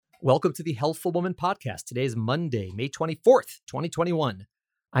Welcome to the Healthful Woman Podcast. Today is Monday, May 24th, 2021.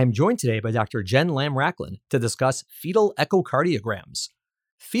 I'm joined today by Dr. Jen Lamb-Racklin to discuss fetal echocardiograms.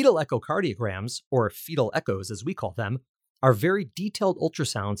 Fetal echocardiograms, or fetal echoes as we call them, are very detailed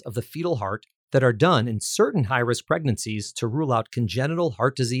ultrasounds of the fetal heart that are done in certain high-risk pregnancies to rule out congenital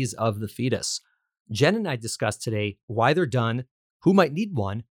heart disease of the fetus. Jen and I discussed today why they're done, who might need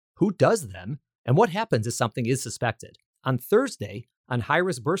one, who does them, and what happens if something is suspected. On Thursday, on High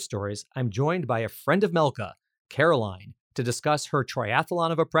Risk Birth Stories, I'm joined by a friend of Melka, Caroline, to discuss her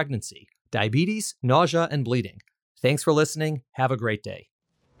triathlon of a pregnancy, diabetes, nausea, and bleeding. Thanks for listening. Have a great day.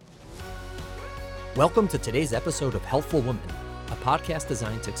 Welcome to today's episode of Healthful Woman, a podcast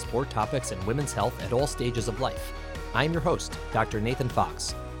designed to explore topics in women's health at all stages of life. I'm your host, Dr. Nathan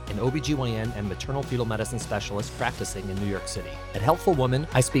Fox, an OBGYN and maternal fetal medicine specialist practicing in New York City. At Healthful Woman,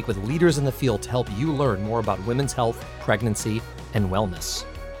 I speak with leaders in the field to help you learn more about women's health, pregnancy, and wellness.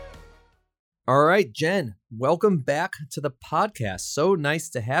 All right, Jen, welcome back to the podcast. So nice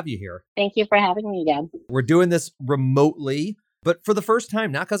to have you here. Thank you for having me again. We're doing this remotely, but for the first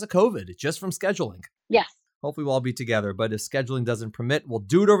time, not because of COVID, just from scheduling. Yes. Hopefully we'll all be together, but if scheduling doesn't permit, we'll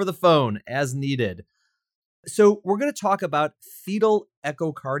do it over the phone as needed. So we're going to talk about fetal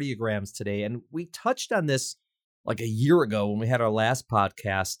echocardiograms today. And we touched on this like a year ago when we had our last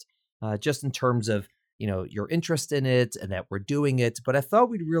podcast, just in terms of, your interest in it and that we're doing it. But I thought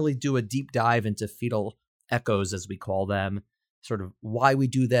we'd really do a deep dive into fetal echoes, as we call them, sort of why we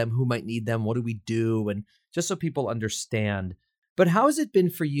do them, who might need them, what do we do, and just so people understand. But how has it been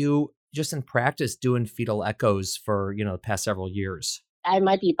for you just in practice doing fetal echoes for, the past several years? I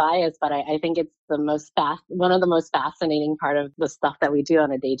might be biased, but I think it's one of the most fascinating part of the stuff that we do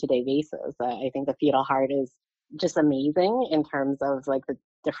on a day-to-day basis. I think the fetal heart is just amazing in terms of like the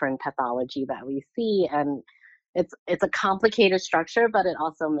different pathology that we see. And it's a complicated structure, but it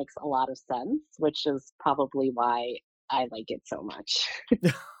also makes a lot of sense, which is probably why I like it so much.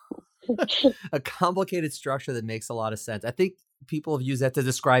 A complicated structure that makes a lot of sense. I think people have used that to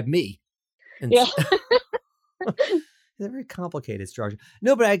describe me. Yeah. It's a very complicated structure.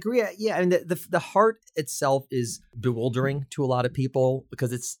 No, but I agree. Yeah, I mean, the heart itself is bewildering to a lot of people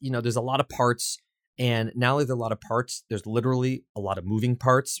because it's, there's a lot of parts. And not only are there a lot of parts, there's literally a lot of moving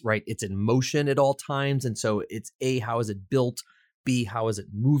parts, right? It's in motion at all times. And so it's A, how is it built? B, how is it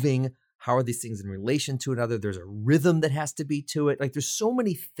moving? How are these things in relation to another? There's a rhythm that has to be to it. Like there's so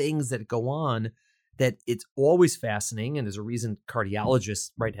many things that go on that it's always fascinating. And there's a reason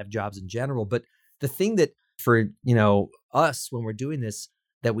cardiologists, right, have jobs in general. But the thing that for, us when we're doing this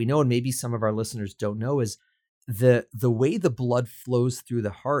that we know, and maybe some of our listeners don't know, is the way the blood flows through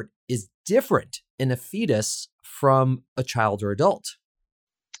the heart is different in a fetus from a child or adult.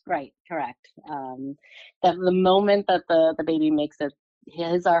 Right. Correct. The moment that the baby makes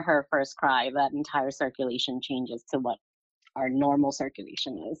his or her first cry, that entire circulation changes to what our normal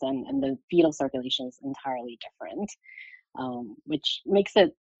circulation is. And the fetal circulation is entirely different, which makes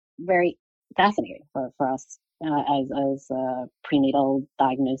it very fascinating for us as prenatal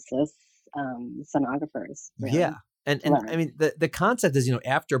diagnosis sonographers. Really. Yeah. And I mean, the concept is,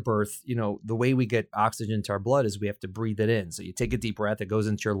 after birth, the way we get oxygen to our blood is we have to breathe it in. So you take a deep breath, it goes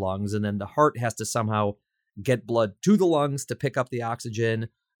into your lungs, and then the heart has to somehow get blood to the lungs to pick up the oxygen,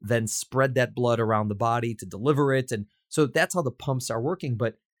 then spread that blood around the body to deliver it. And so that's how the pumps are working.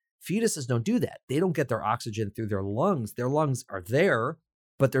 But fetuses don't do that. They don't get their oxygen through their lungs. Their lungs are there,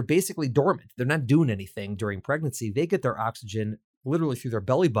 but they're basically dormant. They're not doing anything during pregnancy. They get their oxygen literally through their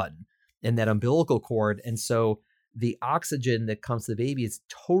belly button and that umbilical cord. And so the oxygen that comes to the baby is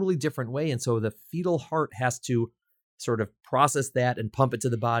totally different way. And so the fetal heart has to sort of process that and pump it to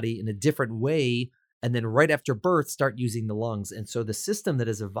the body in a different way. And then right after birth, start using the lungs. And so the system that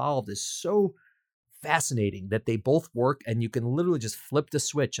has evolved is so fascinating that they both work, and you can literally just flip the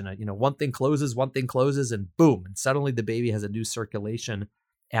switch and, one thing closes, and boom. And suddenly the baby has a new circulation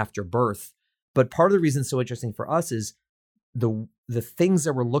after birth. But part of the reason it's so interesting for us is the things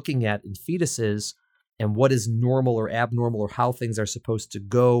that we're looking at in fetuses and what is normal or abnormal or how things are supposed to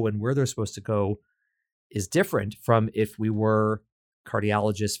go and where they're supposed to go is different from if we were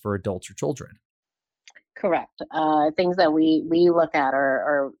cardiologists for adults or children. Correct. Things that we look at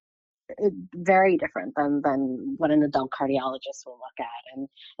are very different than what an adult cardiologist will look at.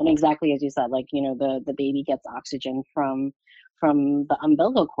 And exactly as you said, like, the baby gets oxygen from the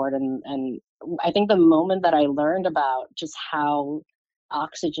umbilical cord. And I think the moment that I learned about just how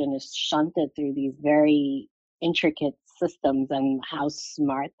oxygen is shunted through these very intricate systems and how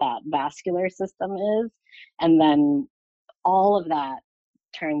smart that vascular system is, and then all of that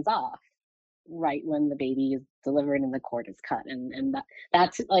turns off right when the baby is delivered and the cord is cut. And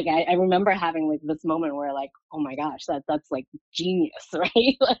that's like, I remember having like this moment where like, oh my gosh, that's like genius,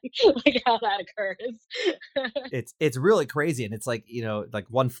 right? Like how that occurs. It's really crazy, and it's like, like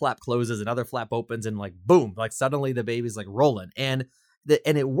one flap closes, another flap opens, and like boom, like suddenly the baby's like rolling, and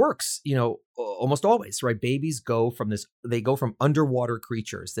it works, almost always, right? Babies they go from underwater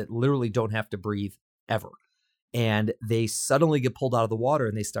creatures that literally don't have to breathe ever, and they suddenly get pulled out of the water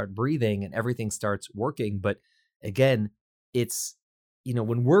and they start breathing and everything starts working. But again, it's,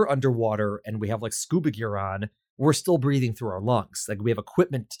 when we're underwater and we have like scuba gear on, we're still breathing through our lungs. Like we have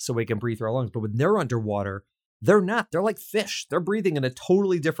equipment so we can breathe through our lungs. But when they're underwater, they're not. They're like fish. They're breathing in a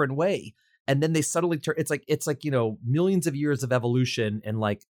totally different way. And then they suddenly turn. It's like millions of years of evolution in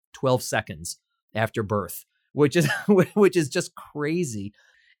like 12 seconds after birth, which is just crazy.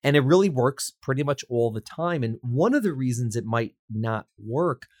 And it really works pretty much all the time. And one of the reasons it might not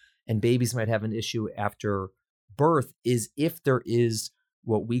work and babies might have an issue after birth is if there is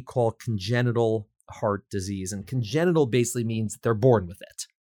what we call congenital heart disease. And congenital basically means they're born with it.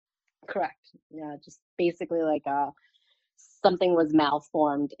 Correct. Yeah, just basically like something was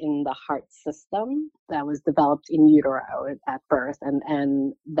malformed in the heart system that was developed in utero at birth,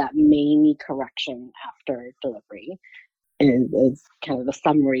 and that may need correction after delivery. Is kind of the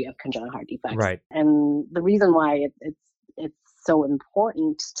summary of congenital heart defects. Right. And the reason why it's so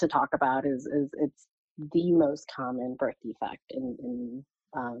important to talk about is it's the most common birth defect in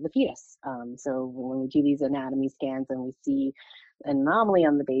the fetus. So when we do these anatomy scans and we see an anomaly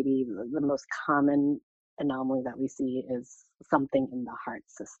on the baby, the most common anomaly that we see is something in the heart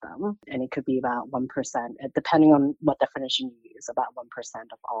system. And it could be about 1%, depending on what definition you use, about 1%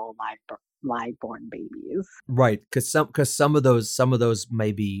 of all live born babies. Right. Because some of those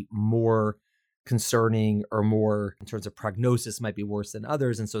may be more concerning or more in terms of prognosis might be worse than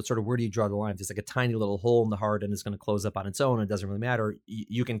others. And so it's sort of, where do you draw the line? If there's like a tiny little hole in the heart and it's going to close up on its own, it doesn't really matter.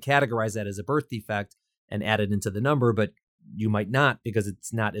 You can categorize that as a birth defect and add it into the number, but you might not, because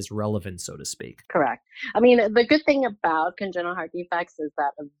it's not as relevant, so to speak. Correct. I mean, the good thing about congenital heart defects is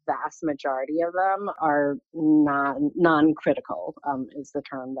that a vast majority of them are non-critical, is the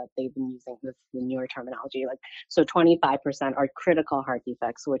term that they've been using with the newer terminology. Like, so 25% are critical heart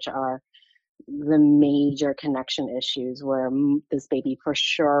defects, which are the major connection issues where this baby for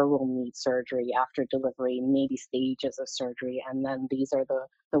sure will need surgery after delivery, maybe stages of surgery, and then these are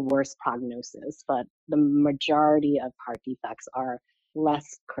the worst prognosis. But the majority of heart defects are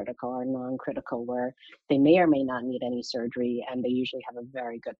less critical or non-critical, where they may or may not need any surgery, and they usually have a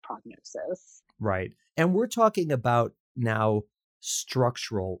very good prognosis. Right. And we're talking about now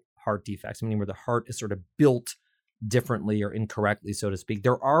structural heart defects, meaning where the heart is sort of built differently or incorrectly, so to speak.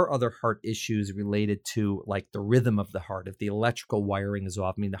 There are other heart issues related to like the rhythm of the heart. If the electrical wiring is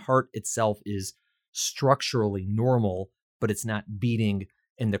off, I mean, the heart itself is structurally normal, but it's not beating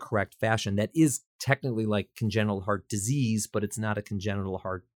in the correct fashion. That is technically like congenital heart disease, but it's not a congenital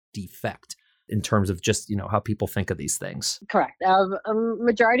heart defect in terms of just, how people think of these things. Correct. A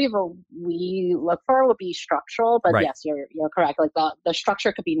majority of what we look for would be structural, but right. Yes, you're correct. Like the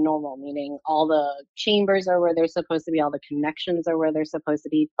structure could be normal, meaning all the chambers are where they're supposed to be, all the connections are where they're supposed to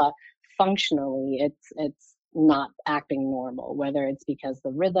be, but functionally it's not acting normal, whether it's because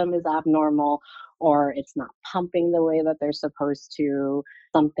the rhythm is abnormal or it's not pumping the way that they're supposed to.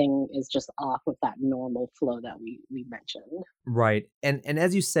 Something is just off with that normal flow that we mentioned. Right. And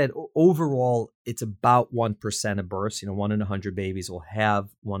as you said, overall, it's about 1% of births, 1 in 100 babies will have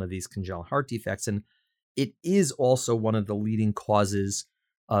one of these congenital heart defects. And it is also one of the leading causes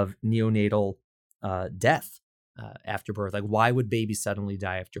of neonatal death after birth. Like, why would babies suddenly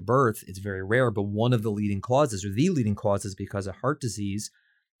die after birth? It's very rare, but one of the leading causes, or the leading cause, is because of heart disease.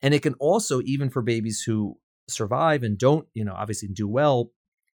 And it can also, even for babies who survive and don't, obviously do well,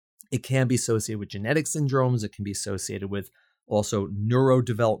 it can be associated with genetic syndromes. It can be associated with also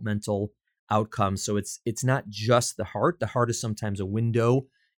neurodevelopmental outcomes. So it's not just the heart. The heart is sometimes a window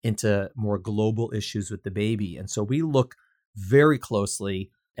into more global issues with the baby. And so we look very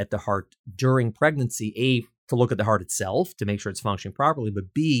closely at the heart during pregnancy, A, to look at the heart itself to make sure it's functioning properly,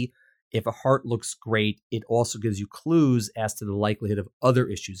 but B, if a heart looks great, it also gives you clues as to the likelihood of other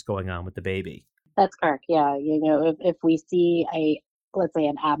issues going on with the baby. That's correct. Yeah. If we see let's say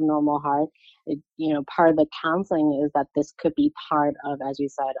an abnormal heart, part of the counseling is that this could be part of, as you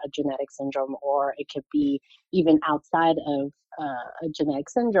said, a genetic syndrome, or it could be even outside of a genetic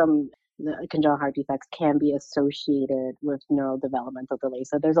syndrome. The congenital heart defects can be associated with neurodevelopmental delays.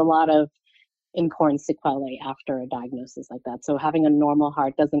 So there's a lot of important sequelae after a diagnosis like that. So having a normal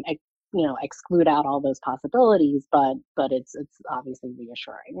heart doesn't exclude out all those possibilities, but it's obviously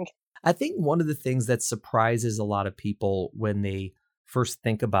reassuring. I think one of the things that surprises a lot of people when they first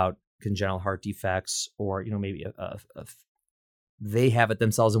think about congenital heart defects, or maybe they have it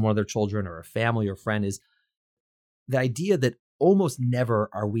themselves in one of their children, or a family or friend, is the idea that almost never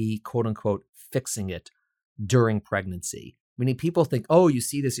are we, quote unquote, fixing it during pregnancy. Meaning people think, oh, you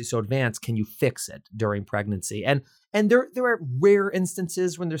see this, you're so advanced, can you fix it during pregnancy? And there are rare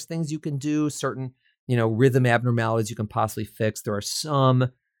instances when there's things you can do, certain, rhythm abnormalities you can possibly fix. There are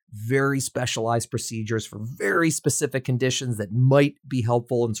some very specialized procedures for very specific conditions that might be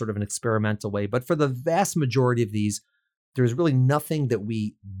helpful in sort of an experimental way. But for the vast majority of these, there's really nothing that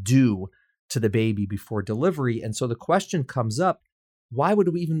we do to the baby before delivery. And so the question comes up, why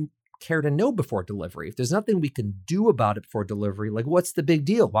would we even care to know before delivery? If there's nothing we can do about it before delivery, like what's the big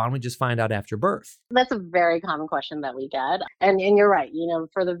deal? Why don't we just find out after birth? That's a very common question that we get. And you're right,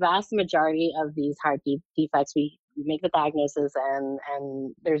 for the vast majority of these heart defects, we make the diagnosis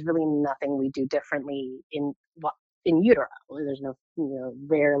and there's really nothing we do differently in utero. There's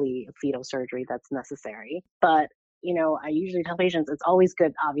rarely fetal surgery that's necessary. But I usually tell patients it's always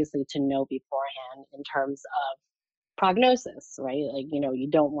good, obviously, to know beforehand in terms of prognosis, right? Like, you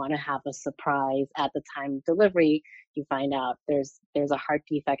don't want to have a surprise at the time of delivery. You find out there's a heart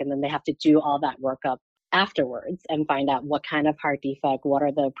defect, and then they have to do all that workup afterwards and find out what kind of heart defect, what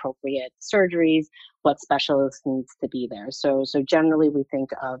are the appropriate surgeries, what specialist needs to be there. So generally we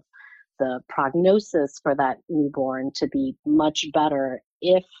think of the prognosis for that newborn to be much better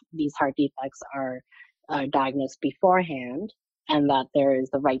if these heart defects are diagnosed beforehand, and that there is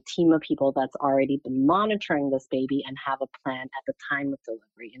the right team of people that's already been monitoring this baby and have a plan at the time of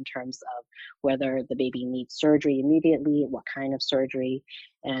delivery in terms of whether the baby needs surgery immediately, what kind of surgery,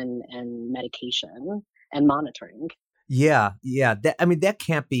 and medication and monitoring. Yeah. That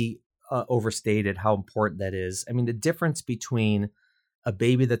can't be overstated how important that is. I mean, the difference between a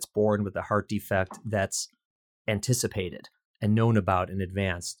baby that's born with a heart defect that's anticipated and known about in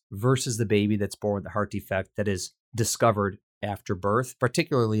advance versus the baby that's born with a heart defect that is discovered after birth,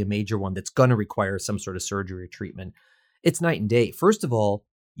 particularly a major one that's going to require some sort of surgery or treatment, it's night and day. First of all,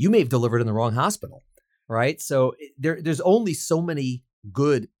 you may have delivered in the wrong hospital, right? So there's only so many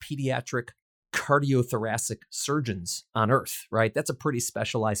good pediatric cardiothoracic surgeons on earth, right? That's a pretty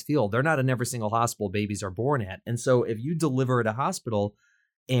specialized field. They're not in every single hospital babies are born at. And so if you deliver at a hospital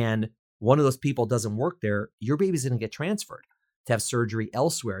and one of those people doesn't work there, your baby's going to get transferred to have surgery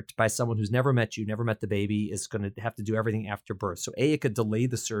elsewhere by someone who's never met you, never met the baby, is going to have to do everything after birth. So A, it could delay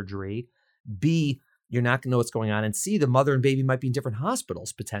the surgery. B, you're not going to know what's going on. And C, the mother and baby might be in different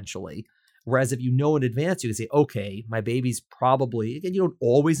hospitals potentially. Whereas if you know in advance, you can say, okay, my baby's probably, again, you don't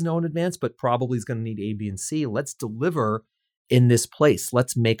always know in advance, but probably is going to need A, B, and C. Let's deliver in this place.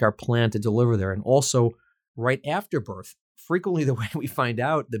 Let's make our plan to deliver there. And also right after birth, frequently the way we find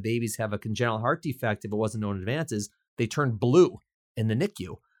out the babies have a congenital heart defect, if it wasn't known in advance, is they turn blue in the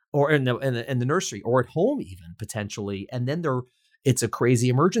NICU or in the nursery or at home even potentially. And then it's a crazy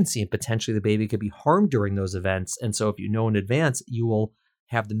emergency and potentially the baby could be harmed during those events. And so if you know in advance, you will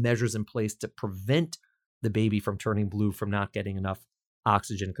have the measures in place to prevent the baby from turning blue, from not getting enough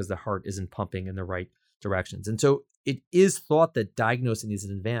oxygen because the heart isn't pumping in the right directions. And so it is thought that diagnosing these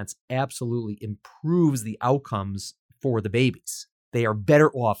in advance absolutely improves the outcomes for the babies. They are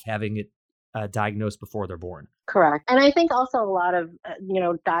better off having it diagnosed before they're born. Correct. And I think also a lot of,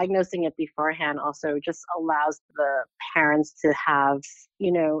 diagnosing it beforehand also just allows the parents to have,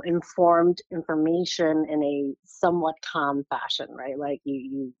 informed information in a somewhat calm fashion, right? Like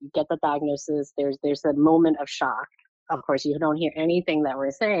you get the diagnosis, there's a moment of shock. Of course, you don't hear anything that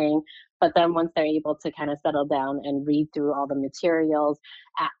we're saying, but then once they're able to kind of settle down and read through all the materials,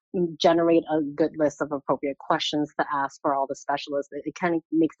 generate a good list of appropriate questions to ask for all the specialists, it kind of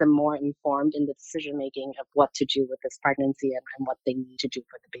makes them more informed in the decision making of what to do with this pregnancy and what they need to do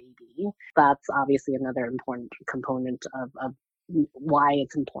for the baby. That's obviously another important component of why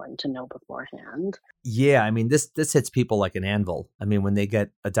it's important to know beforehand. Yeah, I mean, this hits people like an anvil. I mean, when they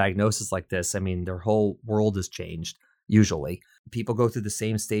get a diagnosis like this, I mean, their whole world has changed. Usually people go through the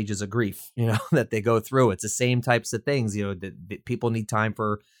same stages of grief, that they go through. It's the same types of things, that people need time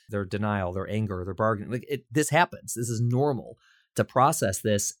for their denial, their anger, their bargaining. Like this happens. This is normal to process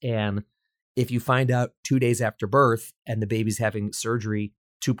this. And if you find out 2 days after birth and the baby's having surgery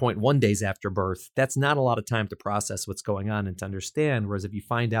 2.1 days after birth, that's not a lot of time to process what's going on and to understand. Whereas if you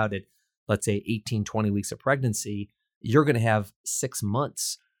find out at, let's say, 18, 20 weeks of pregnancy, you're going to have 6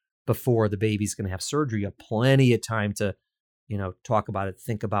 months before the baby's going to have surgery. You have plenty of time to talk about it,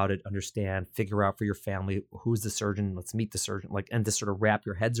 think about it, understand, figure out for your family, who's the surgeon, let's meet the surgeon, and to sort of wrap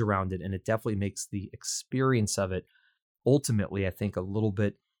your heads around it. And it definitely makes the experience of it ultimately, I think, a little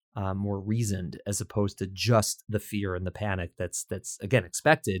bit more reasoned, as opposed to just the fear and the panic that's again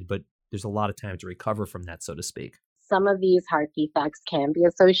expected, but there's a lot of time to recover from that, so to speak. Some of these heart defects can be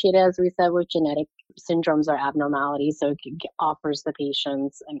associated, as we said, with genetic syndromes or abnormalities. So it offers the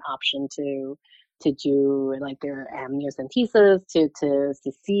patients an option to do like their amniocentesis to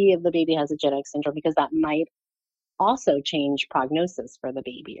see if the baby has a genetic syndrome, because that might also change prognosis for the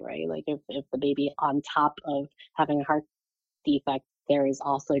baby, right? Like if the baby, on top of having a heart defect, there is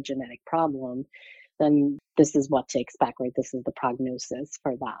also a genetic problem, then this is what to expect, right? This is the prognosis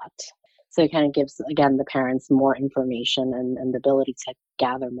for that. So it kind of gives, again, the parents more information and the ability to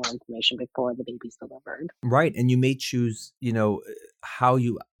gather more information before the baby's delivered. Right. And you may choose, how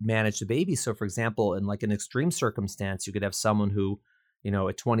you manage the baby. So for example, in like an extreme circumstance, you could have someone who,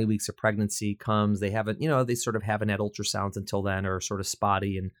 at 20 weeks of pregnancy comes, they haven't, they sort of haven't had ultrasounds until then, or sort of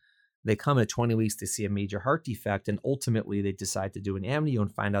spotty, and they come at 20 weeks to see a major heart defect, and ultimately they decide to do an amnio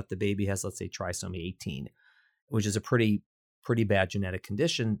and find out the baby has, let's say, trisomy 18, which is a pretty bad genetic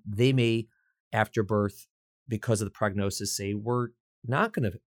condition. They may, after birth, because of the prognosis, say, we're not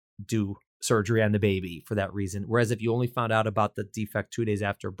going to do surgery on the baby for that reason. Whereas if you only found out about the defect 2 days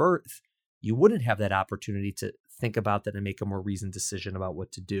after birth, you wouldn't have that opportunity to think about that and make a more reasoned decision about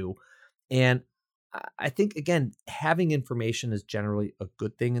what to do. And I think, again, having information is generally a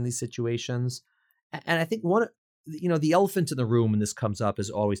good thing in these situations. And I think the elephant in the room when this comes up is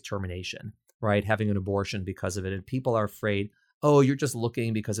always termination, right? Having an abortion because of it. And people are afraid, oh, you're just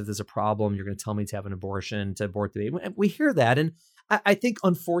looking because if there's a problem, you're going to tell me to have an abortion, to abort the baby. And we hear that. And I think,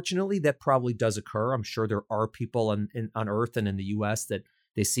 unfortunately, that probably does occur. I'm sure there are people on Earth and in the US that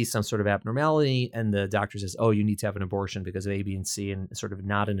they see some sort of abnormality and the doctor says, oh, you need to have an abortion because of A, B, and C, and sort of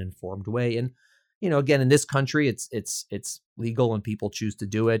not an informed way. And again, in this country, it's legal and people choose to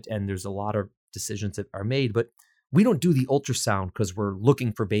do it. And there's a lot of decisions that are made, but we don't do the ultrasound because we're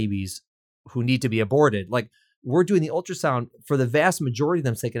looking for babies who need to be aborted. Like, we're doing the ultrasound for the vast majority of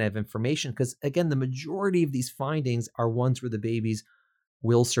them so they can have information. Because again, the majority of these findings are ones where the babies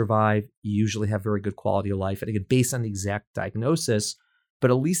will survive, usually have very good quality of life. And again, based on the exact diagnosis,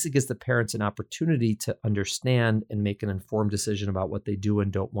 but at least it gives the parents an opportunity to understand and make an informed decision about what they do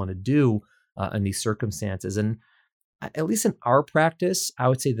and don't want to do in these circumstances. And at least in our practice, I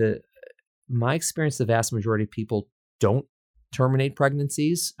would say my experience, the vast majority of people don't terminate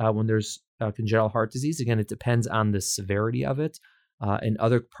pregnancies when there's congenital heart disease. Again, it depends on the severity of it. In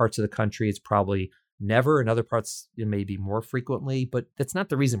other parts of the country, it's probably never. In other parts, it may be more frequently, but that's not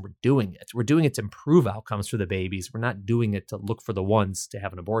the reason we're doing it. We're doing it to improve outcomes for the babies. We're not doing it to look for the ones to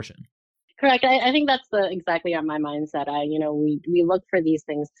have an abortion. Correct. I think that's exactly on my mindset. We look for these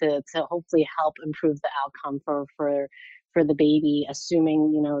things to hopefully help improve the outcome for the baby,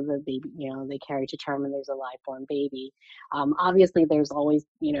 assuming, the baby, they carry to term and there's a live born baby. Obviously there's always,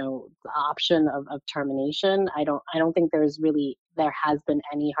 the option of termination. I don't think there has been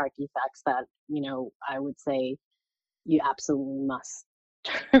any heart defects that, I would say you absolutely must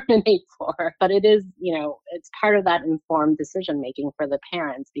terminate for. But it is, it's part of that informed decision making for the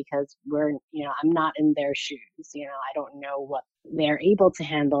parents, because I'm not in their shoes. I don't know what they're able to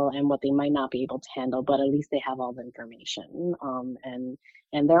handle and what they might not be able to handle, but at least they have all the information.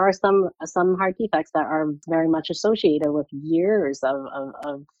 And there are some heart defects that are very much associated with years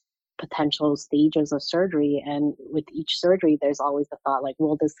of potential stages of surgery. And with each surgery, there's always the thought, like,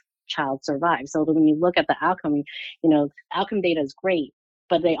 will this child survive? So when you look at the outcome, outcome data is great,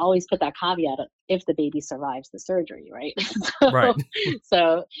 but they always put that caveat of if the baby survives the surgery, right? Right.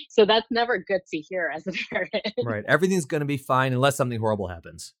 So that's never good to hear as a parent. Right. Everything's going to be fine unless something horrible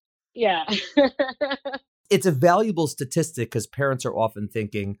happens. Yeah. It's a valuable statistic because parents are often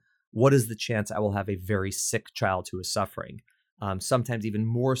thinking, what is the chance I will have a very sick child who is suffering? Sometimes even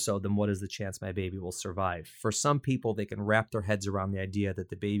more so than what is the chance my baby will survive. For some people, they can wrap their heads around the idea that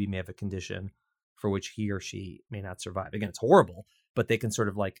the baby may have a condition for which he or she may not survive. Again, it's horrible, but they can sort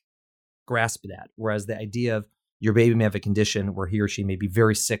of like grasp that. Whereas the idea of your baby may have a condition where he or she may be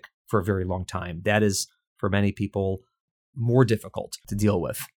very sick for a very long time, that is for many people more difficult to deal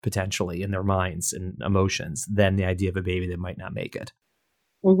with potentially in their minds and emotions than the idea of a baby that might not make it.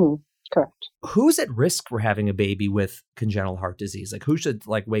 Mm-hmm. Correct. Who's at risk for having a baby with congenital heart disease? Like, who should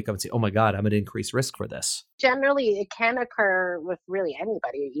wake up and say, oh my God, I'm at increased risk for this? Generally, it can occur with really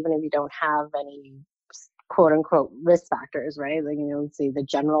anybody, even if you don't have any quote unquote risk factors, right? Like, say the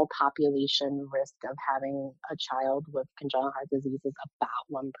general population risk of having a child with congenital heart disease is about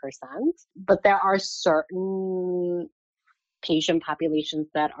 1%. But there are certain patient populations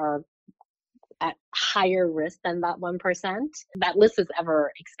that are at higher risk than that 1%. That list is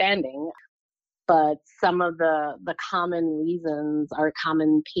ever expanding. But some of the common reasons or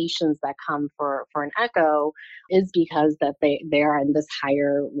common patients that come for an echo is because that they are in this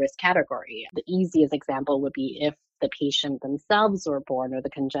higher risk category. The easiest example would be if the patient themselves were born with a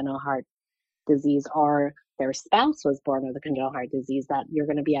congenital heart disease or their spouse was born with a congenital heart disease, that you're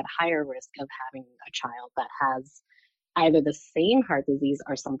going to be at higher risk of having a child that has either the same heart disease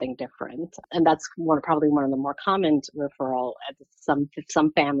or something different. And that's probably one of the more common referral at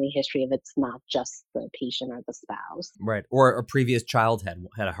some family history if it's not just the patient or the spouse. Right. Or a previous child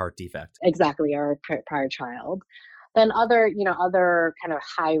had a heart defect. Exactly, or a prior child. Then other kind of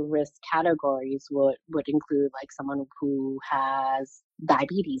high risk categories would include like someone who has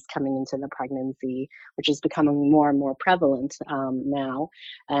diabetes coming into the pregnancy, which is becoming more and more prevalent now,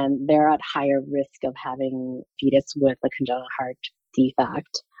 and they're at higher risk of having fetus with a congenital heart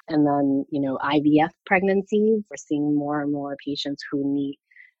defect. And then IVF pregnancies, we're seeing more and more patients who need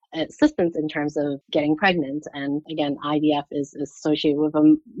assistance in terms of getting pregnant. And again, IVF is associated with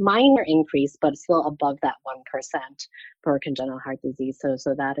a minor increase, but still above that 1% for congenital heart disease.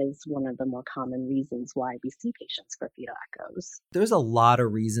 So that is one of the more common reasons why we see patients for fetal echoes. There's a lot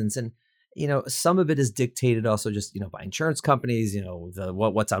of reasons. And, some of it is dictated also just, by insurance companies,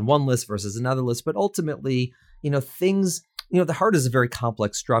 what's on one list versus another list. But ultimately, things, the heart is a very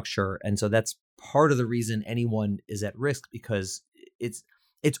complex structure. And so that's part of the reason anyone is at risk, because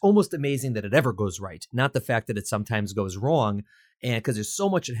it's almost amazing that it ever goes right, not the fact that it sometimes goes wrong, and because there's so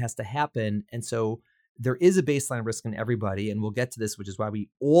much that has to happen. And so there is a baseline risk in everybody, and we'll get to this, which is why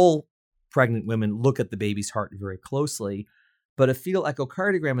all pregnant women look at the baby's heart very closely. But a fetal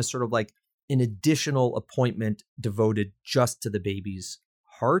echocardiogram is sort of like an additional appointment devoted just to the baby's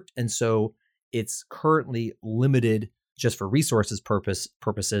heart. And so it's currently limited just for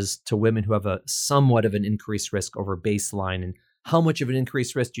purposes to women who have a somewhat of an increased risk over baseline. And how much of an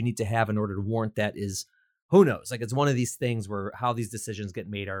increased risk you need to have in order to warrant that is, who knows? Like, it's one of these things where how these decisions get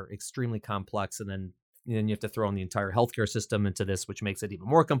made are extremely complex. And then you have to throw in the entire healthcare system into this, which makes it even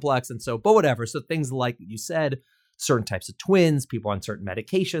more complex. And so, but whatever. So things like you said, certain types of twins, people on certain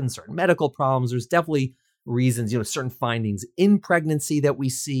medications, certain medical problems, there's definitely reasons, certain findings in pregnancy that we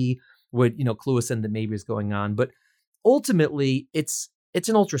see would, clue us in that maybe is going on. But ultimately, it's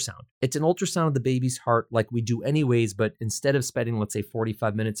an ultrasound. It's an ultrasound of the baby's heart like we do anyways, but instead of spending, let's say,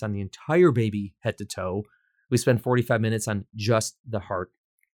 45 minutes on the entire baby head to toe, we spend 45 minutes on just the heart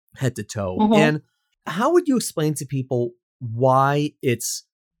head to toe. Mm-hmm. And how would you explain to people why it's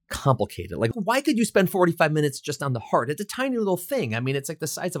complicated? Like, why could you spend 45 minutes just on the heart? It's a tiny little thing. I mean, it's like the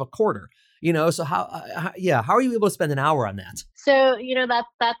size of a quarter, so how are you able to spend an hour on that? So,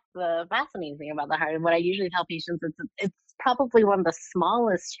 that's the fascinating thing about the heart. And what I usually tell patients, it's probably one of the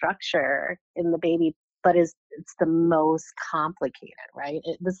smallest structure in the baby, but it's the most complicated, right?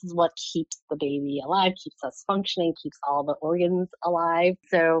 This is what keeps the baby alive, keeps us functioning, keeps all the organs alive.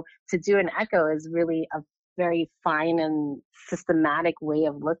 So to do an echo is really a very fine and systematic way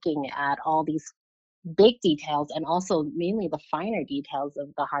of looking at all these big details and also mainly the finer details of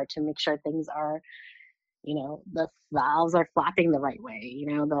the heart to make sure things are, the valves are flapping the right way,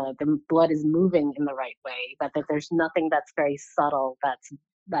 the blood is moving in the right way, that there's nothing that's very subtle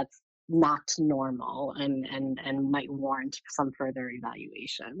that's not normal and might warrant some further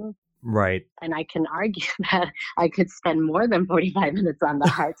evaluation. Right. And I can argue that I could spend more than 45 minutes on the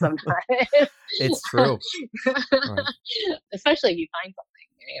heart sometimes. It's true. Right. Especially if you find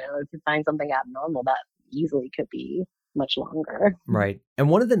something, if you find something abnormal, that easily could be much longer. Right. And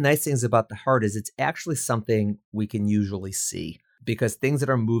one of the nice things about the heart is it's actually something we can usually see, because things that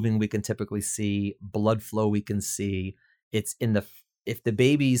are moving, we can typically see. Blood flow, we can see. It's if the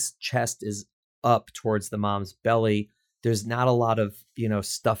baby's chest is up towards the mom's belly, there's not a lot of,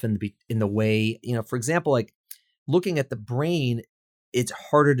 stuff in the way, for example, like looking at the brain, it's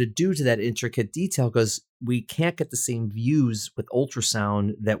harder to do to that intricate detail because we can't get the same views with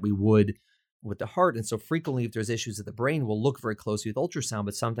ultrasound that we would with the heart. And so frequently, if there's issues with the brain, we'll look very closely with ultrasound,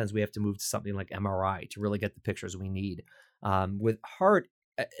 but sometimes we have to move to something like MRI to really get the pictures we need. With heart,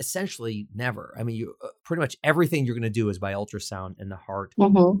 essentially never. I mean, you pretty much everything you're going to do is by ultrasound in the heart.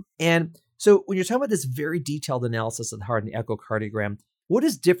 Mm-hmm. And so when you're talking about this very detailed analysis of the heart and the echocardiogram, what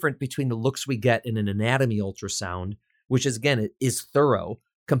is different between the looks we get in an anatomy ultrasound, which is, again, it is thorough,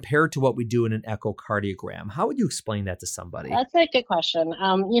 compared to what we do in an echocardiogram? How would you explain that to somebody? That's a good question.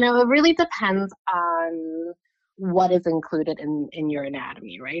 It really depends on what is included in your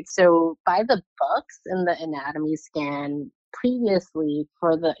anatomy, right? So by the books in the anatomy scan, previously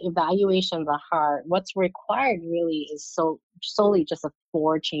for the evaluation of the heart, what's required really is solely just a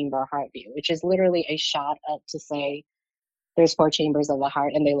 4-chamber heart view, which is literally a shot up to say there's 4 chambers of the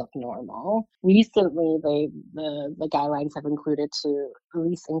heart and they look normal. Recently, the guidelines have included to at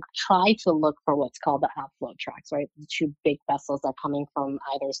least try to look for what's called the outflow tracts, right? The 2 big vessels that are coming from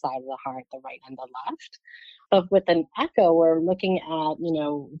either side of the heart, the right and the left. But with an echo, we're looking at,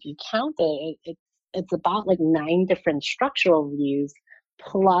 if you count it's about like 9 different structural views,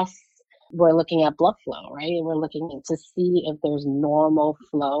 plus we're looking at blood flow, right? And we're looking to see if there's normal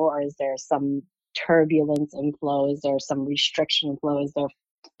flow or is there some turbulence in flow? Is there some restriction in flow? Is there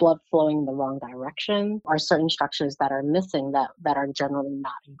blood flowing in the wrong direction? Are certain structures that are missing that are generally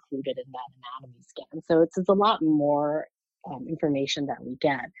not included in that anatomy scan? So it's a lot more information that we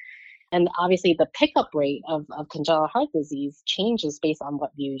get. And obviously the pickup rate of congenital heart disease changes based on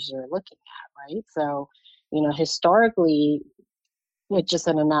what views you're looking at, right? So, historically, with just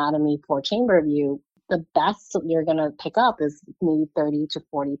an anatomy 4-chamber view, the best you're going to pick up is maybe 30 to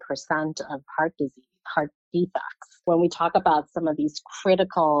 40% of heart disease, heart defects. When we talk about some of these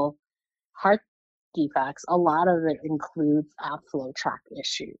critical heart defects, a lot of it includes outflow tract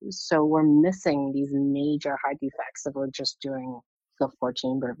issues. So we're missing these major heart defects if we're just doing the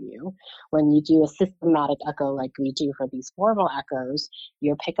 4-chamber view. When you do a systematic echo like we do for these formal echoes,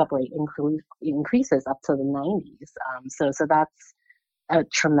 your pickup rate increases up to the 90s. So that's a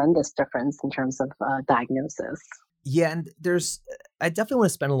tremendous difference in terms of diagnosis. Yeah, and I definitely want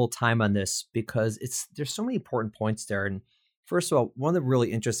to spend a little time on this because there's so many important points there. And first of all, one of the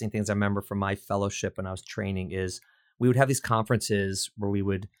really interesting things I remember from my fellowship when I was training is we would have these conferences where we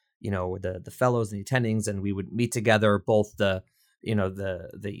would, the fellows and the attendings, and we would meet together, both the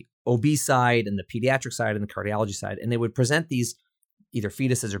OB side and the pediatric side and the cardiology side, and they would present these either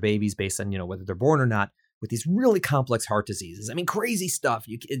fetuses or babies based on, whether they're born or not, with these really complex heart diseases. I mean, crazy stuff.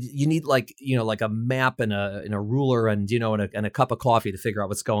 You need like a map and a ruler and a cup of coffee to figure out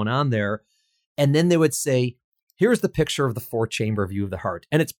what's going on there. And then they would say, here's the picture of the 4-chamber view of the heart.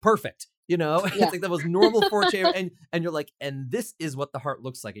 And it's perfect. Yeah. It's like the most normal 4-chamber. And you're like, and this is what the heart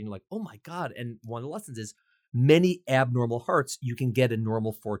looks like. And you're like, oh my God. And one of the lessons is many abnormal hearts, you can get a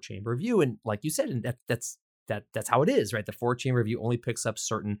normal 4-chamber view. And like you said, and that's how it is, right? The 4-chamber view only picks up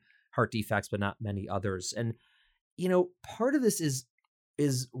certain heart defects, but not many others. And, part of this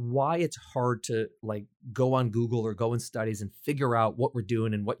is why it's hard to like go on Google or go in studies and figure out what we're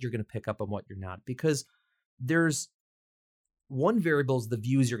doing and what you're going to pick up and what you're not, because there's one variable is the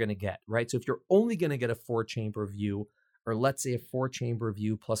views you're going to get, right? So if you're only going to get a 4-chamber view, or let's say a 4-chamber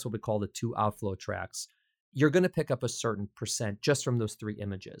view plus what we call the 2 outflow tracts, you're going to pick up a certain percent just from those 3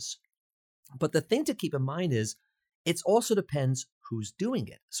 images. But the thing to keep in mind is it also depends who's doing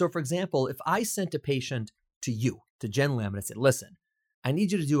it. So for example, if I sent a patient to you, to Jen Lam, and I said, listen, I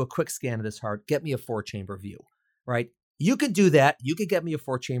need you to do a quick scan of this heart, get me a 4-chamber view, right? You could do that. You could get me a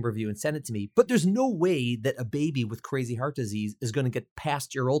 4-chamber view and send it to me, but there's no way that a baby with crazy heart disease is going to get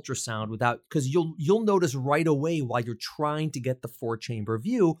past your ultrasound because you'll notice right away while you're trying to get the 4-chamber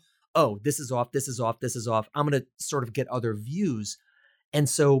view, oh, this is off, this is off, this is off. I'm going to sort of get other views. And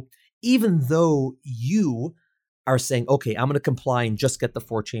so even though you are saying, okay, I'm going to comply and just get the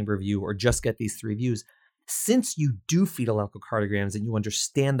 4-chamber view or just get these 3 views, since you do fetal echocardiograms and you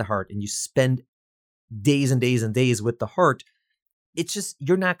understand the heart and you spend days and days and days with the heart, it's just,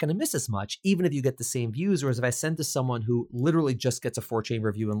 you're not going to miss as much, even if you get the same views. Whereas if I send to someone who literally just gets a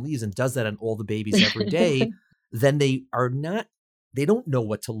 4-chamber view and leaves and does that on all the babies every day, then they don't know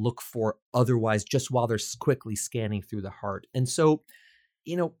what to look for otherwise, just while they're quickly scanning through the heart. And so,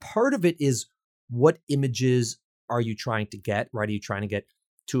 part of it is what images are you trying to get, right? Are you trying to get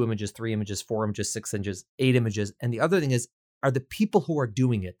 2 images, 3 images, 4 images, 6 images, 8 images? And the other thing is, are the people who are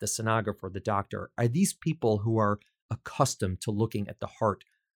doing it, the sonographer, the doctor, are these people who are accustomed to looking at the heart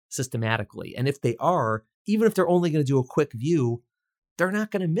systematically? And if they are, even if they're only going to do a quick view, they're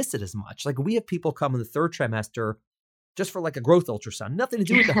not going to miss it as much. Like we have people come in the 3rd trimester just for like a growth ultrasound, nothing to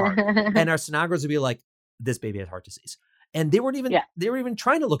do with the heart. And our sonographers would be like, this baby has heart disease. And they were even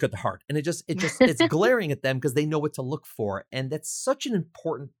trying to look at the heart. And it's glaring at them because they know what to look for. And that's such an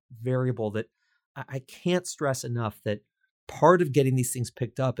important variable that I can't stress enough, that part of getting these things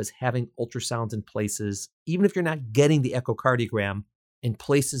picked up is having ultrasounds in places, even if you're not getting the echocardiogram, in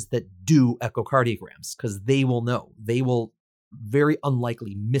places that do echocardiograms, because they will know. They will very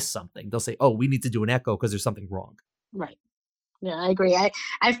unlikely miss something. They'll say, oh, we need to do an echo because there's something wrong. Right. Yeah, I agree.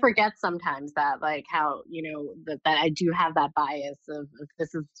 I forget sometimes that, like, how, that I do have that bias of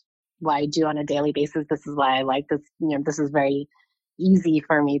this is what I do on a daily basis. This is why I like this. This is very easy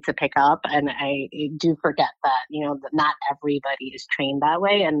for me to pick up. And I do forget that, that not everybody is trained that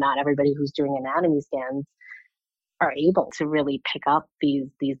way, and not everybody who's doing anatomy scans are able to really pick up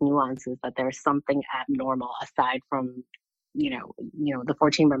these nuances, that there's something abnormal aside from, the four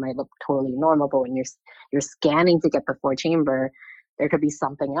chamber might look totally normal, but when you're scanning to get the four chamber, there could be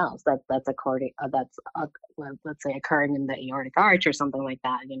something else that's according let's say occurring in the aortic arch or something like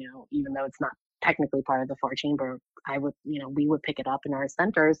that. Even though it's not technically part of the four chamber, I would, we would pick it up in our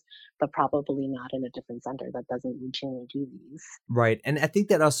centers, but probably not in a different center that doesn't routinely do these. Right. And I think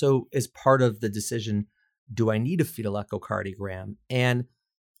that also is part of the decision. Do I need a fetal echocardiogram? And,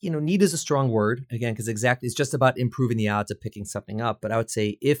 need is a strong word, again, because exactly it's just about improving the odds of picking something up. But I would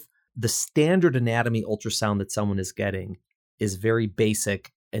say if the standard anatomy ultrasound that someone is getting is very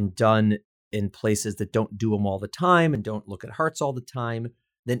basic and done in places that don't do them all the time and don't look at hearts all the time,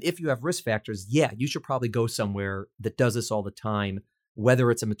 then if you have risk factors, yeah, you should probably go somewhere that does this all the time, whether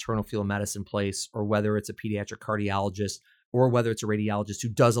it's a maternal fetal medicine place or whether it's a pediatric cardiologist or whether it's a radiologist who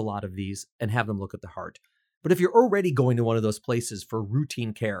does a lot of these, and have them look at the heart. But if you're already going to one of those places for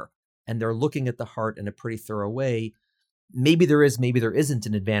routine care and they're looking at the heart in a pretty thorough way, maybe there is, maybe there isn't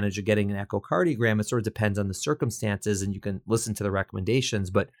an advantage of getting an echocardiogram. It sort of depends on the circumstances, and you can listen to the recommendations.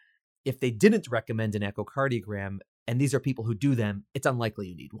 But if they didn't recommend an echocardiogram, and these are people who do them, it's unlikely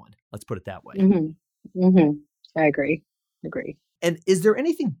you need one. Let's put it that way. Mm-hmm. Mm-hmm. I agree. And is there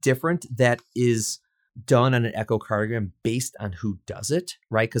anything different that is done on an echocardiogram based on who does it,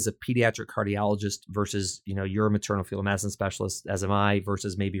 right? Because a pediatric cardiologist versus, you're a maternal fetal medicine specialist, as am I,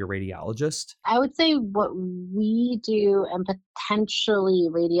 versus maybe a radiologist? I would say what we do and potentially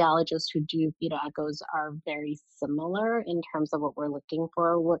radiologists who do fetal echoes are very similar in terms of what we're looking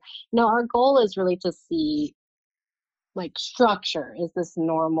for. Our goal is really to see like structure. Is this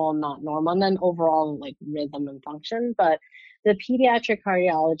normal, not normal? And then overall like rhythm and function. But the pediatric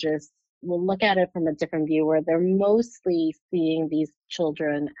cardiologists will look at it from a different view, where they're mostly seeing these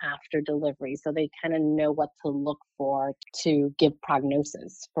children after delivery. So they kind of know what to look for to give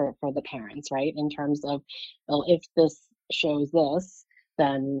prognosis for the parents, right? In terms of, well, if this shows this,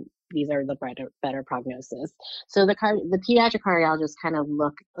 then these are the better prognosis. So the pediatric cardiologists kind of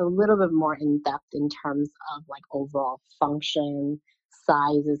look a little bit more in depth in terms of like overall function,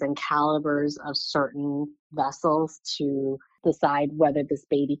 sizes and calibers of certain vessels to decide whether this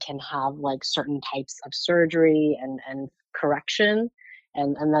baby can have like certain types of surgery and correction,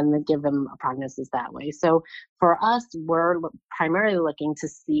 and then they give them a prognosis that way. So for us, we're primarily looking to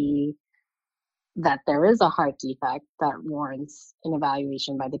see that there is a heart defect that warrants an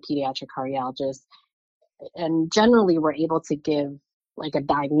evaluation by the pediatric cardiologist. And generally, we're able to give like a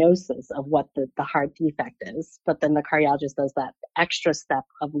diagnosis of what the heart defect is. But then the cardiologist does that extra step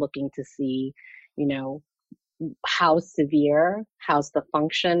of looking to see, how severe, how's the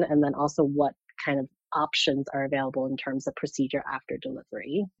function, and then also what kind of options are available in terms of procedure after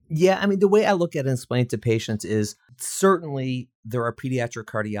delivery. Yeah, I mean, the way I look at it and explain it to patients is certainly there are pediatric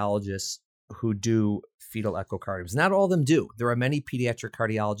cardiologists who do fetal echocardiograms. Not all of them do. There are many pediatric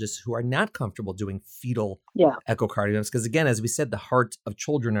cardiologists who are not comfortable doing fetal echocardiograms because, again, as we said, the hearts of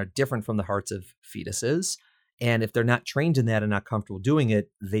children are different from the hearts of fetuses. And if they're not trained in that and not comfortable doing it,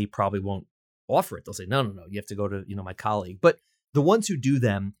 they probably won't offer it. They'll say, no, you have to go to, my colleague. But the ones who do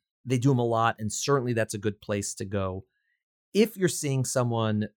them, they do them a lot. And certainly that's a good place to go. If you're seeing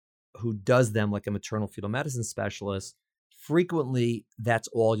someone who does them, like a maternal fetal medicine specialist, frequently that's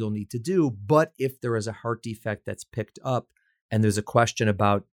all you'll need to do. But if there is a heart defect that's picked up and there's a question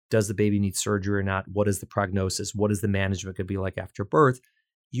about, does the baby need surgery or not? What is the prognosis? What is the management going to be like after birth?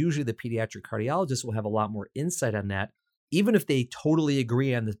 Usually the pediatric cardiologist will have a lot more insight on that. Even if they totally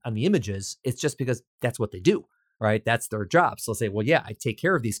agree on the images, it's just because that's what they do, right? That's their job. So they'll say, well, yeah, I take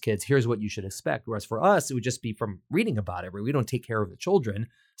care of these kids. Here's what you should expect. Whereas for us, it would just be from reading about it. We don't take care of the children.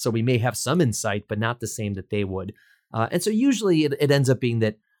 So we may have some insight, but not the same that they would. And so usually it ends up being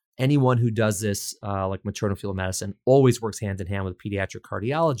that anyone who does this, like maternal fetal medicine, always works hand in hand with pediatric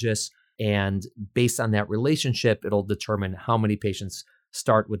cardiologists. And based on that relationship, it'll determine how many patients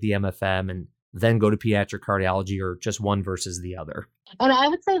start with the MFM and then go to pediatric cardiology, or just one versus the other. And I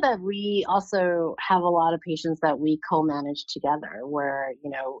would say that we also have a lot of patients that we co-manage together where,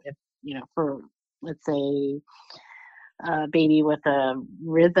 if, for, let's say, a baby with a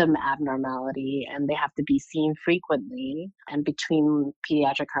rhythm abnormality and they have to be seen frequently, and between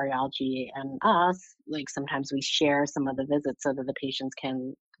pediatric cardiology and us, like sometimes we share some of the visits so that the patients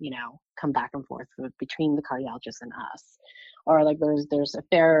can, come back and forth between the cardiologist and us. Or like there's a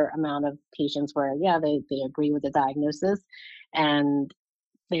fair amount of patients where, they agree with the diagnosis and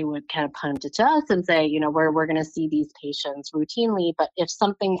they would kind of punt it to us and say, we're going to see these patients routinely, but if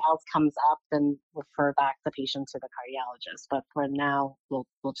something else comes up, then refer back the patient to the cardiologist. But for now,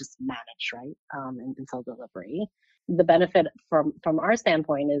 we'll just manage, right, until delivery. The benefit from our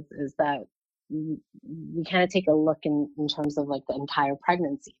standpoint is that we kind of take a look in terms of like the entire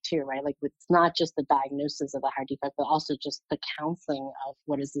pregnancy too, right? Like it's not just the diagnosis of the heart defect, but also just the counseling of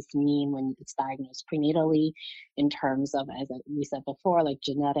what does this mean when it's diagnosed prenatally in terms of, as we said before, like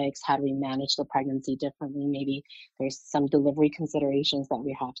genetics, how do we manage the pregnancy differently? Maybe there's some delivery considerations that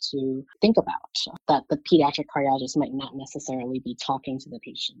we have to think about that the pediatric cardiologist might not necessarily be talking to the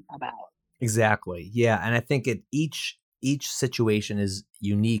patient about. Exactly. Yeah. And I think each situation is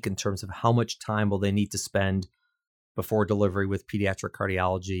unique in terms of how much time will they need to spend before delivery with pediatric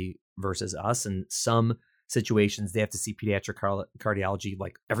cardiology versus us. And some situations they have to see pediatric cardiology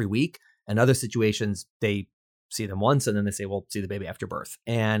like every week. And other situations they see them once and then they say, well, see the baby after birth.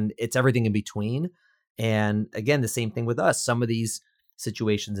 And it's everything in between. And again, the same thing with us. Some of these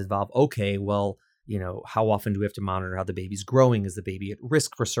situations involve, okay, well, how often do we have to monitor how the baby's growing? Is the baby at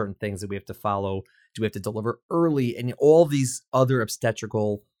risk for certain things that we have to follow? Do we have to deliver early? And all these other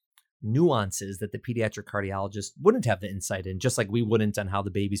obstetrical nuances that the pediatric cardiologist wouldn't have the insight in, just like we wouldn't on how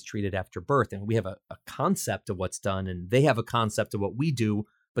the baby's treated after birth. And we have a concept of what's done and they have a concept of what we do,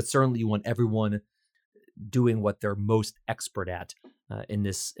 but certainly you want everyone doing what they're most expert at in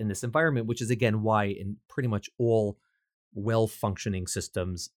this environment, which is again why in pretty much all well-functioning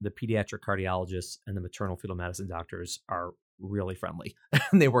systems, the pediatric cardiologists and the maternal fetal medicine doctors are really friendly.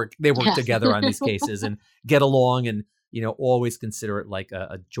 And they work together on these cases and get along and, always consider it like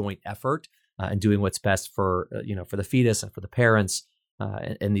a joint effort and doing what's best for, for the fetus and for the parents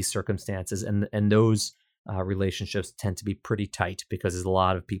in these circumstances. And those relationships tend to be pretty tight because there's a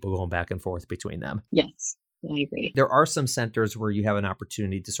lot of people going back and forth between them. Yes. I agree. There are some centers where you have an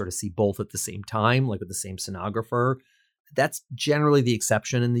opportunity to sort of see both at the same time, like with the same sonographer. That's generally the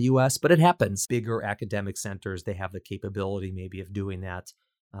exception in the US, but it happens. Bigger academic centers, they have the capability maybe of doing that.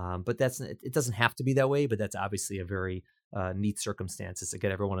 But it doesn't have to be that way, but that's obviously a very neat circumstance to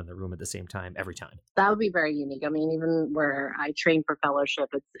get everyone in the room at the same time, every time. That would be very unique. I mean, even where I trained for fellowship,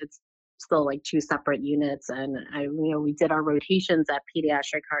 it's still like two separate units. And we did our rotations at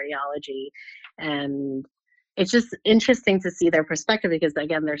pediatric cardiology, and it's just interesting to see their perspective because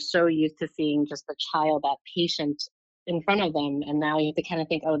again, they're so used to seeing just the child, that patient in front of them, and now you have to kind of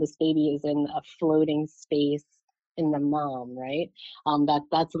think, oh, this baby is in a floating space in the mom, right?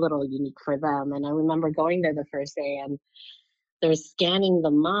 That's a little unique for them. And I remember going there the first day and they're scanning the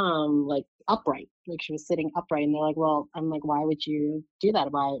mom like upright, like she was sitting upright, and they're like, well, I'm like, why would you do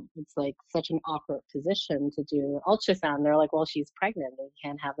that? Why? It's like such an awkward position to do ultrasound. They're like, well, she's pregnant and you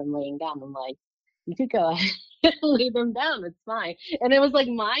can't have them laying down. I'm like, you could go ahead and lay them down, it's fine. And it was like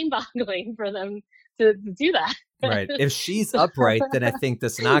mind-boggling for them to do that. Right. If she's upright, then I think the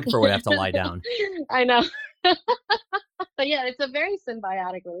sonographer would have to lie down. I know. But yeah, it's a very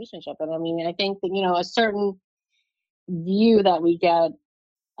symbiotic relationship. And I mean, I think that, a certain view that we get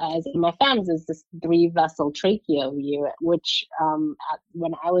as MFMs is this 3-vessel trachea view, which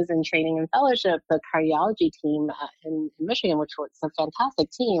when I was in training and fellowship, the cardiology team in Michigan, which was a fantastic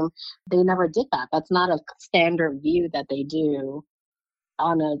team, they never did that. That's not a standard view that they do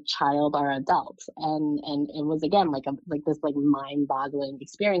on a child or adult. And it was again like this like mind-boggling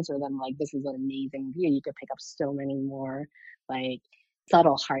experience for them. Like, this is an amazing view. You could pick up so many more like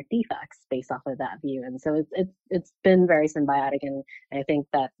subtle heart defects based off of that view. And so it's been very symbiotic. And I think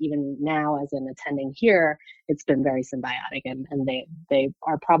that even now as an attending here, it's been very symbiotic. And they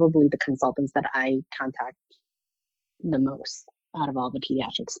are probably the consultants that I contact the most out of all the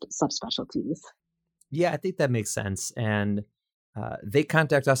pediatric subspecialties. Yeah, I think that makes sense. And they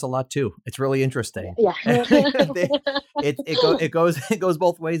contact us a lot too. It's really interesting. Yeah. It goes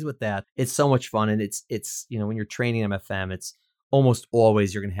both ways with that. It's so much fun. And it's when you're training MFM, it's almost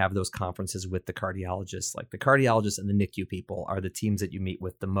always you're going to have those conferences with the cardiologists. Like the cardiologists and the NICU people are the teams that you meet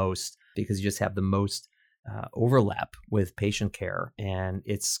with the most because you just have the most overlap with patient care. And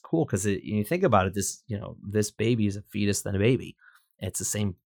it's cool because you think about it, this baby is a fetus than a baby. It's the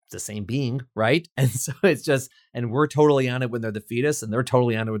same being, right? And so it's just, and we're totally on it when they're the fetus and they're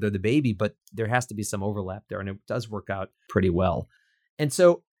totally on it when they're the baby, but there has to be some overlap there. And it does work out pretty well. And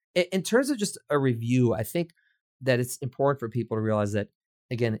so in terms of just a review, I think that it's important for people to realize that,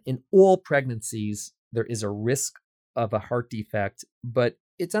 again, in all pregnancies, there is a risk of a heart defect, but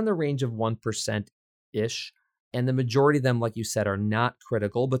it's on the range of 1%-ish. And the majority of them, like you said, are not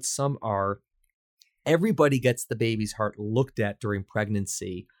critical, but some are. Everybody gets the baby's heart looked at during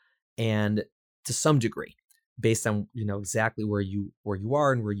pregnancy and to some degree. based on, exactly where you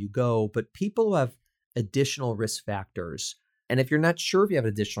are and where you go. But people who have additional risk factors, and if you're not sure if you have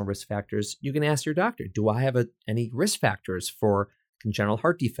additional risk factors, you can ask your doctor, do I have any risk factors for congenital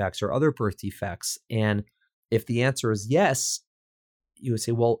heart defects or other birth defects? And if the answer is yes, you would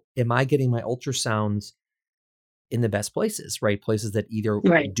say, well, am I getting my ultrasounds in the best places, right? Places that either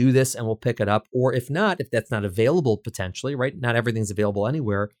do this and will pick it up, or if not, if that's not available potentially, right? Not everything's available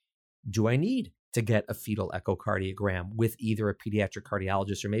anywhere. Do I need to get a fetal echocardiogram with either a pediatric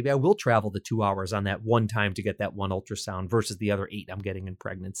cardiologist, or maybe I will travel the 2 hours on that one time to get that one ultrasound versus the other 8 I'm getting in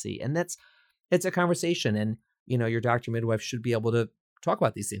pregnancy? And it's a conversation. And, your doctor midwife should be able to talk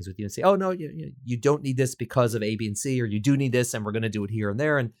about these things with you and say, oh, no, you don't need this because of A, B, and C, or you do need this and we're going to do it here and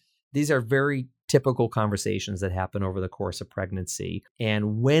there. And these are very typical conversations that happen over the course of pregnancy.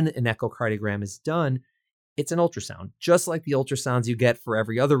 And when an echocardiogram is done, it's an ultrasound, just like the ultrasounds you get for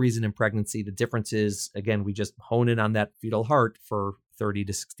every other reason in pregnancy. The difference is, again, we just hone in on that fetal heart for 30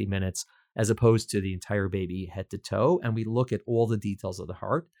 to 60 minutes, as opposed to the entire baby head to toe. And we look at all the details of the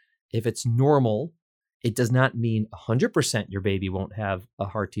heart. If it's normal, it does not mean 100% your baby won't have a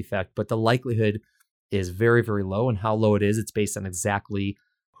heart defect, but the likelihood is very, very low. And how low it is, it's based on exactly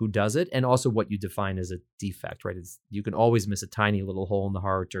who does it, and also what you define as a defect, right? You can always miss a tiny little hole in the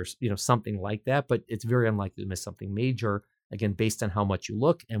heart or something like that, but it's very unlikely to miss something major, again, based on how much you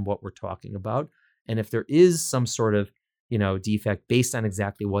look and what we're talking about. And if there is some sort of defect based on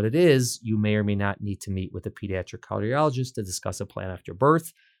exactly what it is, you may or may not need to meet with a pediatric cardiologist to discuss a plan after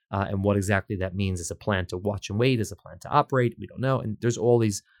birth, and what exactly that means. Is a plan to watch and wait? Is a plan to operate? We don't know. And there's all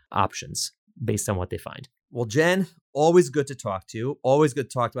these options based on what they find. Well, Jen, always good to talk to you. Always good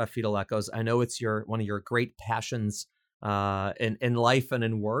to talk about fetal echoes. I know it's one of your great passions in life and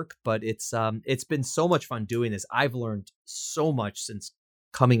in work, but it's been so much fun doing this. I've learned so much since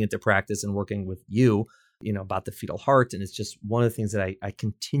coming into practice and working with you, about the fetal heart. And it's just one of the things that I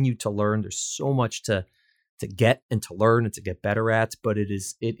continue to learn. There's so much to get and to learn and to get better at, but it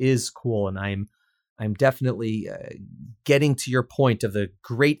is cool. And I'm definitely getting to your point of the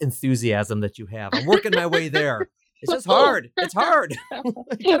great enthusiasm that you have. I'm working my way there. It's just hard. It's hard.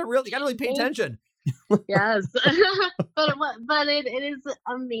 You gotta really pay attention. Yes, but it is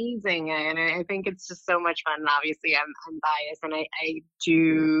amazing, and I think it's just so much fun. And obviously, I'm biased, and I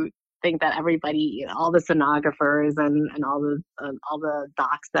do think that everybody, all the sonographers and all the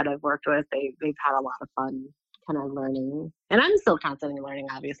docs that I've worked with, they've had a lot of fun kind of learning, and I'm still constantly learning.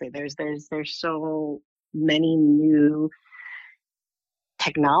 Obviously, there's so many new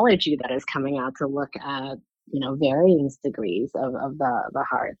technology that is coming out to look at varying degrees of the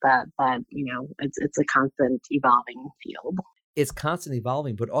heart that it's a constant evolving field. It's constantly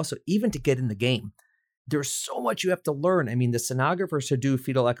evolving, but also even to get in the game, there's so much you have to learn. I mean, the sonographers who do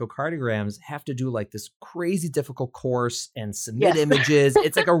fetal echocardiograms have to do like this crazy difficult course and submit images.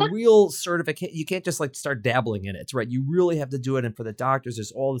 It's like a real certification. You can't just like start dabbling in it, right? You really have to do it. And for the doctors,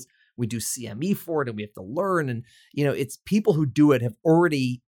 there's all this, we do CME for it and we have to learn. And, it's people who do it have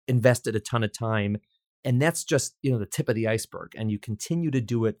already invested a ton of time. And that's just, the tip of the iceberg. And you continue to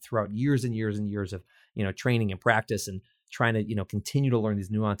do it throughout years and years and years of, training and practice and trying to, continue to learn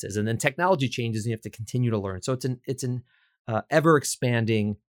these nuances. And then technology changes and you have to continue to learn. So it's an ever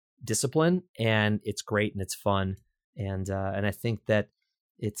expanding discipline, and it's great and it's fun. And I think that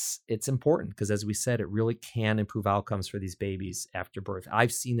it's important because, as we said, it really can improve outcomes for these babies after birth.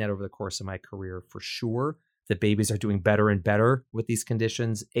 I've seen that over the course of my career for sure. That babies are doing better and better with these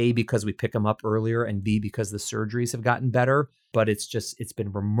conditions, A, because we pick them up earlier, and B, because the surgeries have gotten better. But it's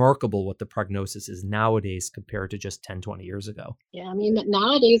been remarkable what the prognosis is nowadays compared to just 10, 20 years ago. Yeah, I mean,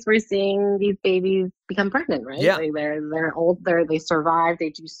 nowadays we're seeing these babies become pregnant, right? Yeah. They're old, they survive,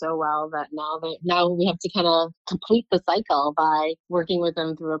 they do so well that now we have to kind of complete the cycle by working with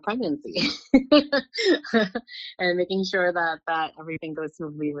them through a pregnancy and making sure that everything goes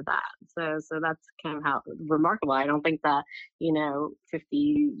smoothly with that. So that's kind of how remarkable. I don't think that,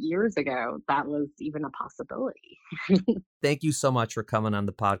 50 years ago, that was even a possibility. Thank you so much for coming on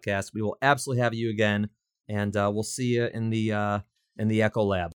the podcast. We will absolutely have you again, and we'll see you in the Echo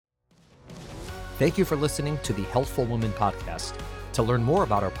Lab. Thank you for listening to the Healthful Woman podcast. To learn more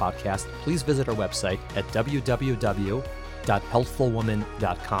about our podcast, please visit our website at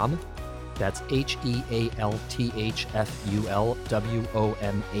www.healthfulwoman.com. That's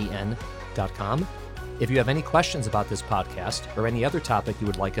HEALTHFULWOMAN.com. If you have any questions about this podcast or any other topic you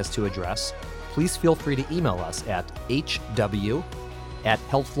would like us to address, please feel free to email us at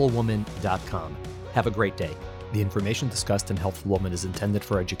hw@healthfulwoman.com. Have a great day. The information discussed in Healthful Woman is intended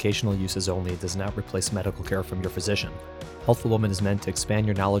for educational uses only and does not replace medical care from your physician. Healthful Woman is meant to expand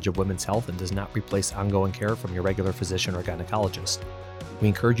your knowledge of women's health and does not replace ongoing care from your regular physician or gynecologist. We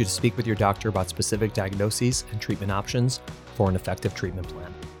encourage you to speak with your doctor about specific diagnoses and treatment options for an effective treatment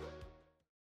plan.